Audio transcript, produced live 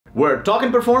We're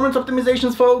talking performance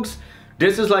optimizations, folks.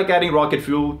 This is like adding rocket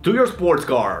fuel to your sports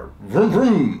car. Vroom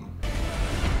vroom.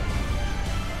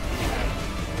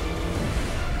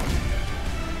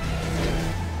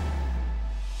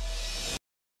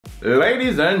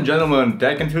 Ladies and gentlemen,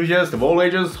 tech enthusiasts of all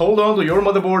ages, hold on to your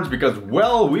motherboards because,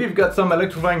 well, we've got some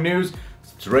electrifying news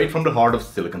straight from the heart of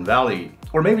Silicon Valley.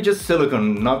 Or maybe just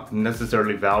Silicon, not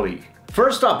necessarily Valley.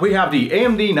 First up, we have the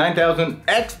AMD 9000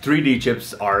 X3D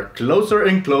chips are closer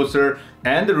and closer,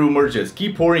 and the rumors just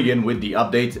keep pouring in with the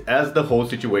updates as the whole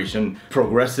situation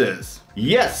progresses.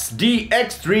 Yes, the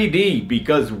X3D,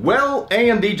 because, well,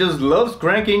 AMD just loves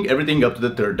cranking everything up to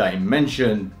the third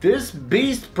dimension. This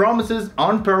beast promises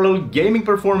unparalleled gaming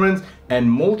performance and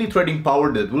multi-threading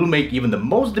power that will make even the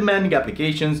most demanding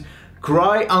applications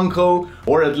cry uncle,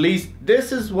 or at least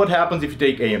this is what happens if you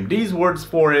take AMD's words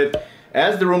for it,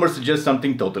 as the rumors suggest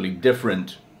something totally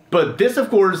different. But this of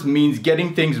course means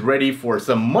getting things ready for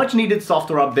some much needed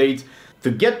software updates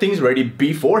to get things ready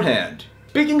beforehand.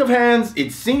 Speaking of hands,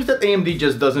 it seems that AMD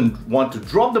just doesn't want to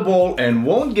drop the ball and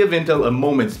won't give Intel a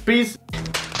moment's peace,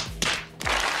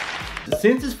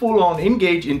 since it's full-on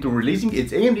engaged into releasing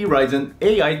its AMD Ryzen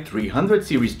AI 300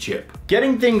 series chip.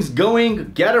 Getting things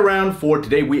going, get around, for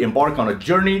today we embark on a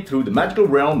journey through the magical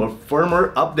realm of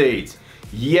firmware updates.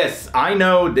 Yes, I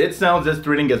know this sounds as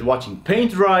thrilling as watching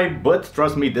paint dry, but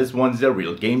trust me, this one's a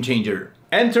real game changer.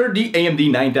 Enter the AMD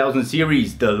 9000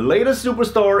 series, the latest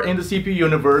superstar in the CPU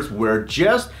universe, where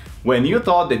just when you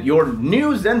thought that your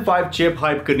new Zen 5 chip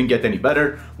hype couldn't get any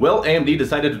better, well, AMD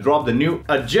decided to drop the new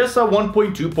Agessa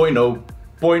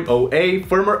 1.2.0.0a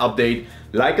firmware update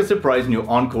like a surprise new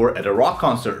encore at a rock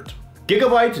concert.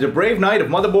 Gigabyte, the brave knight of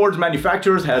motherboards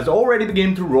manufacturers, has already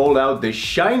begun to roll out the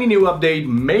shiny new update,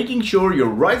 making sure your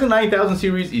Ryzen 9000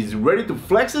 series is ready to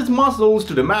flex its muscles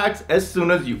to the max as soon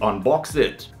as you unbox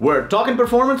it. We're talking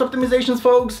performance optimizations,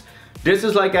 folks. This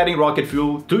is like adding rocket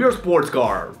fuel to your sports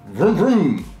car. Vroom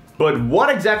vroom. But what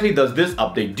exactly does this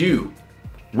update do?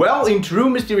 Well, in true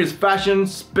mysterious fashion,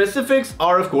 specifics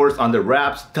are of course under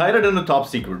wraps, tighter than the top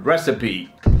secret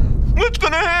recipe. What's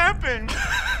gonna happen?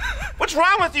 What's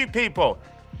wrong with you people?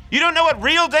 You don't know what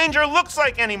real danger looks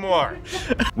like anymore.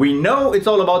 We know it's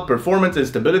all about performance and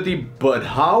stability, but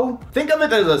how? Think of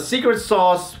it as a secret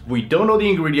sauce. We don't know the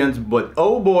ingredients, but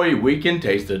oh boy, we can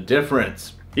taste the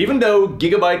difference. Even though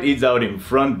Gigabyte is out in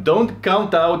front, don't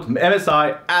count out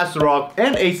MSI, ASRock,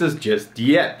 and Asus just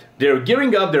yet. They're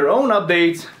gearing up their own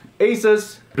updates.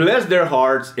 Asus, bless their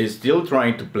hearts, is still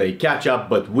trying to play catch up,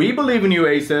 but we believe in you,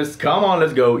 Asus. Come on,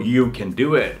 let's go, you can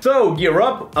do it. So gear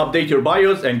up, update your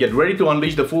BIOS, and get ready to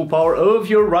unleash the full power of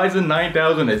your Ryzen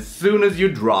 9000 as soon as you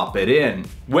drop it in.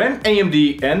 When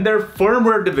AMD and their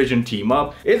firmware division team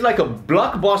up, it's like a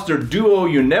blockbuster duo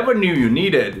you never knew you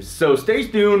needed. So stay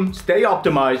tuned, stay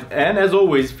optimized, and as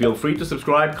always, feel free to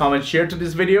subscribe, comment, share to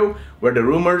this video, where the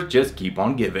rumors just keep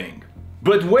on giving.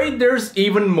 But wait, there's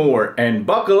even more, and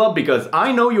buckle up because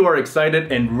I know you are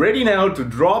excited and ready now to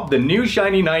drop the new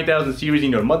shiny 9000 series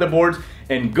in your motherboards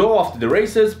and go off to the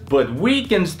races, but we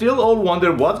can still all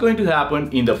wonder what's going to happen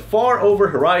in the far over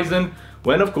horizon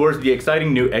when of course the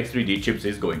exciting new X3D chips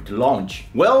is going to launch.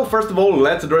 Well, first of all,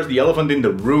 let's address the elephant in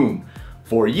the room.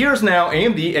 For years now,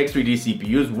 AMD X3D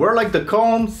CPUs were like the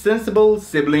calm, sensible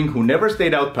sibling who never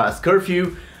stayed out past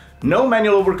curfew. No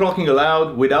manual overclocking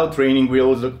allowed, without training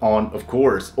wheels on, of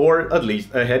course, or at least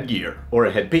a headgear or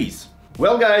a headpiece.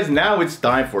 Well guys, now it's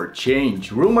time for a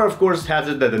change. Rumor of course has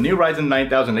it that the new Ryzen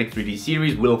 9000 X3D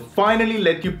series will finally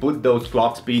let you put those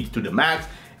clock speeds to the max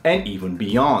and even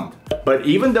beyond. But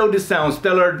even though this sounds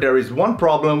stellar, there is one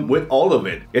problem with all of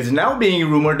it. It's now being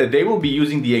rumored that they will be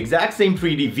using the exact same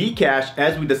 3D V cache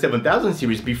as with the 7000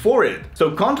 series before it.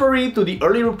 So contrary to the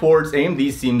early reports,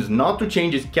 AMD seems not to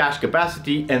change its cache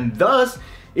capacity, and thus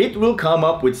it will come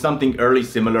up with something early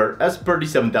similar as per the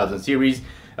 7000 series.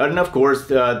 And of course,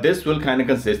 this will kind of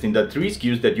consist in the 3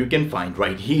 SKUs that you can find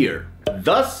right here.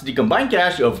 Thus, the combined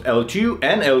cache of L2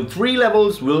 and L3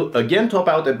 levels will again top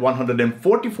out at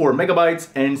 144 megabytes,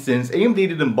 and since AMD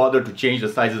didn't bother to change the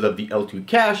sizes of the L2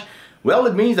 cache, well,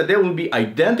 it means that they will be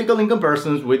identical in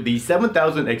comparisons with the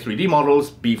 7000 X3D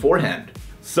models beforehand.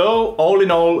 So, all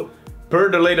in all, per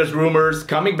the latest rumors,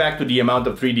 coming back to the amount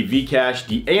of 3D V cache,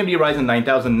 the AMD Ryzen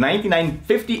 9000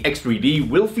 9950 X3D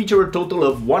will feature a total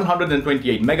of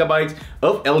 128 megabytes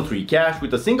of L3 cache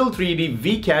with a single 3D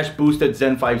V cache boosted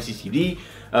Zen 5 CCD,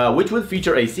 which will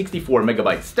feature a 64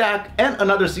 megabyte stack and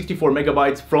another 64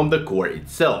 megabytes from the core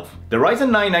itself. The Ryzen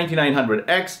 9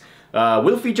 9900X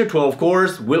will feature 12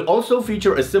 cores, will also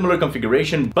feature a similar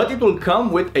configuration, but it will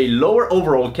come with a lower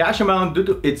overall cache amount due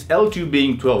to its L2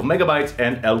 being 12 megabytes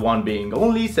and L1 being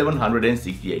only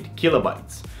 768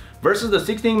 kilobytes. versus the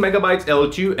 16MB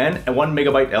L2 and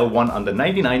 1MB L1 on the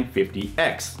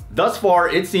 9950X. Thus far,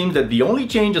 it seems that the only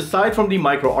change aside from the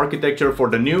microarchitecture for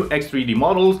the new X3D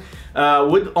models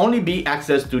would only be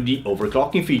access to the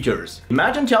overclocking features.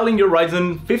 Imagine telling your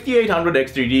Ryzen 5800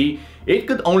 X3D it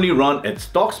could only run at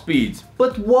stock speeds.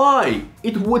 But why?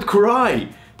 It would cry.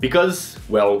 Because,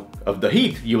 well, of the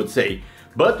heat, you would say.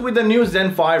 But with the new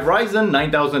Zen 5 Ryzen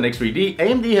 9000 X3D,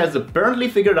 AMD has apparently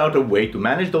figured out a way to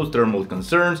manage those thermal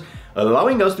concerns,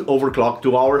 allowing us to overclock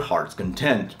to our heart's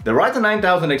content. The Ryzen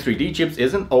 9000 X3D chips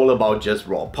isn't all about just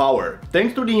raw power.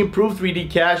 Thanks to the improved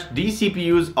 3D cache, these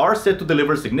CPUs are set to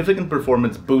deliver significant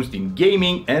performance boost in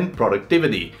gaming and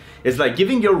productivity. It's like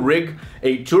giving your rig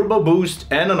a turbo boost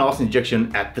and an OS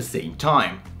injection at the same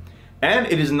time. And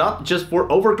it is not just for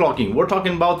overclocking, we're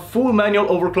talking about full manual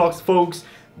overclocks, folks.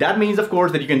 That means, of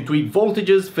course, that you can tweak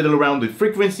voltages, fiddle around with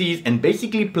frequencies, and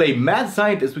basically play mad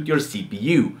scientist with your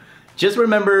CPU. Just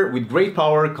remember, with great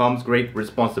power comes great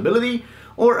responsibility,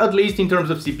 or at least in terms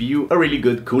of CPU, a really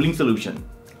good cooling solution.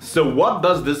 So what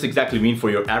does this exactly mean for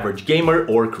your average gamer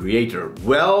or creator?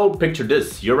 Well, picture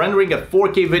this, you're rendering a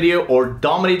 4K video or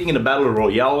dominating in a battle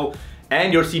royale,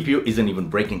 and your CPU isn't even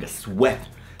breaking a sweat.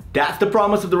 That's the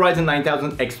promise of the Ryzen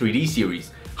 9000 X3D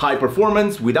series. High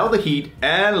performance without the heat,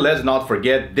 and let's not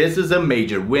forget, this is a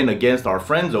major win against our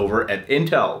friends over at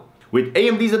Intel. With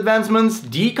AMD's advancements,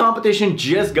 the competition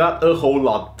just got a whole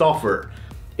lot tougher.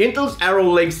 Intel's Arrow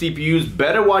Lake CPUs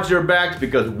better watch their backs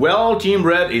because, well, Team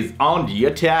Red is on the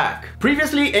attack.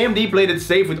 Previously, AMD played it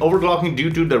safe with overclocking due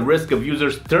to the risk of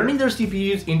users turning their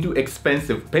CPUs into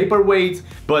expensive paperweights,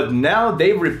 but now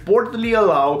they reportedly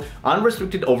allow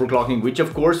unrestricted overclocking, which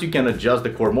of course you can adjust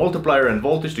the core multiplier and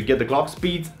voltage to get the clock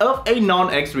speeds of a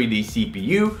non-X3D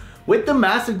CPU with the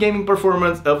massive gaming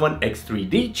performance of an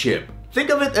X3D chip. Think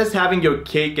of it as having your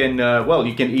cake and, well,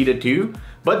 you can eat it too.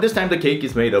 But this time the cake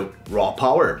is made of raw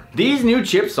power. These new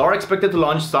chips are expected to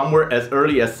launch somewhere as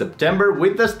early as September,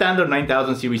 with the standard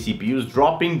 9000 series CPUs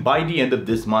dropping by the end of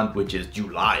this month, which is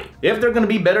July. If they're gonna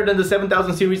be better than the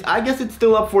 7000 series, I guess it's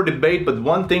still up for debate, but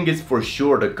one thing is for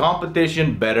sure, the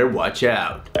competition better watch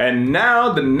out. And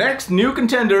now the next new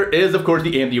contender is of course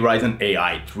the AMD Ryzen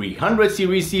AI 300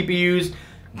 series CPUs.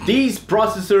 These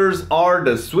processors are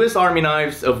the Swiss Army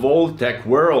knives of all tech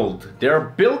world. They're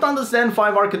built on the Zen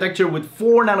 5 architecture with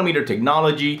 4nm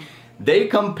technology. They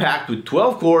come packed with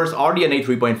 12 cores, RDNA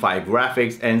 3.5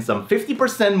 graphics, and some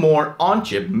 50% more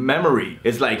on-chip memory.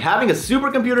 It's like having a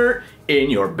supercomputer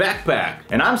in your backpack.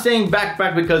 And I'm saying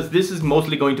backpack because this is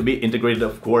mostly going to be integrated,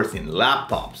 of course, in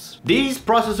laptops. These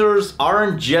processors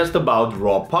aren't just about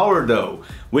raw power though.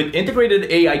 With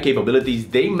integrated AI capabilities,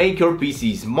 they make your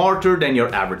PC smarter than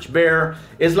your average bear.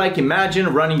 It's like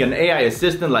imagine running an AI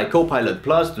assistant like Copilot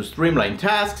Plus to streamline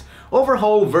tasks,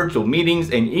 overhaul virtual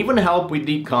meetings, and even help with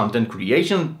the content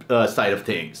creation side of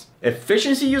things.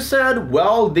 Efficiency, you said?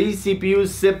 Well, these CPUs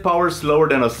sip power slower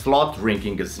than a sloth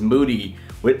drinking a smoothie.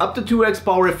 With up to 2x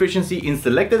power efficiency in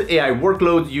selected AI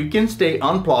workloads, you can stay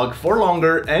unplugged for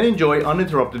longer and enjoy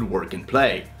uninterrupted work and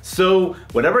play. So,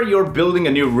 whether you're building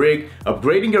a new rig,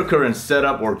 upgrading your current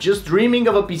setup, or just dreaming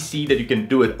of a PC that you can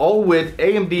do it all with,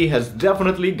 AMD has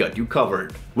definitely got you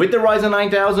covered. With the Ryzen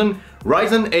 9000,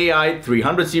 Ryzen AI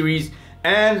 300 series,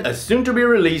 and a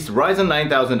soon-to-be-released Ryzen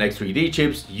 9000 X3D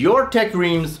chips, your tech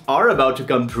dreams are about to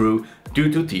come true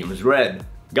due to Team Red.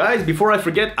 Guys, before I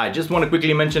forget, I just want to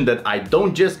quickly mention that I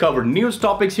don't just cover news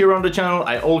topics here on the channel,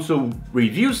 I also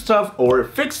review stuff or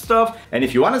fix stuff, and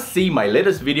if you want to see my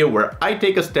latest video where I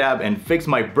take a stab and fix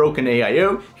my broken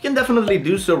AIO, you can definitely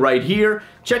do so right here.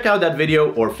 Check out that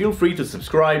video or feel free to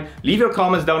subscribe, leave your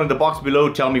comments down in the box below,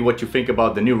 tell me what you think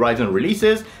about the new Ryzen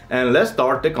releases, and let's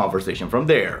start the conversation from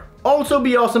there. Also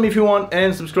be awesome if you want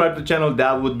and subscribe to the channel,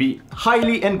 that would be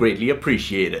highly and greatly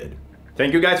appreciated.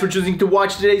 Thank you guys for choosing to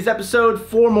watch today's episode.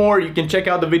 For more, you can check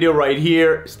out the video right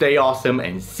here. Stay awesome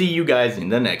and see you guys in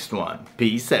the next one.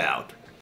 Peace out.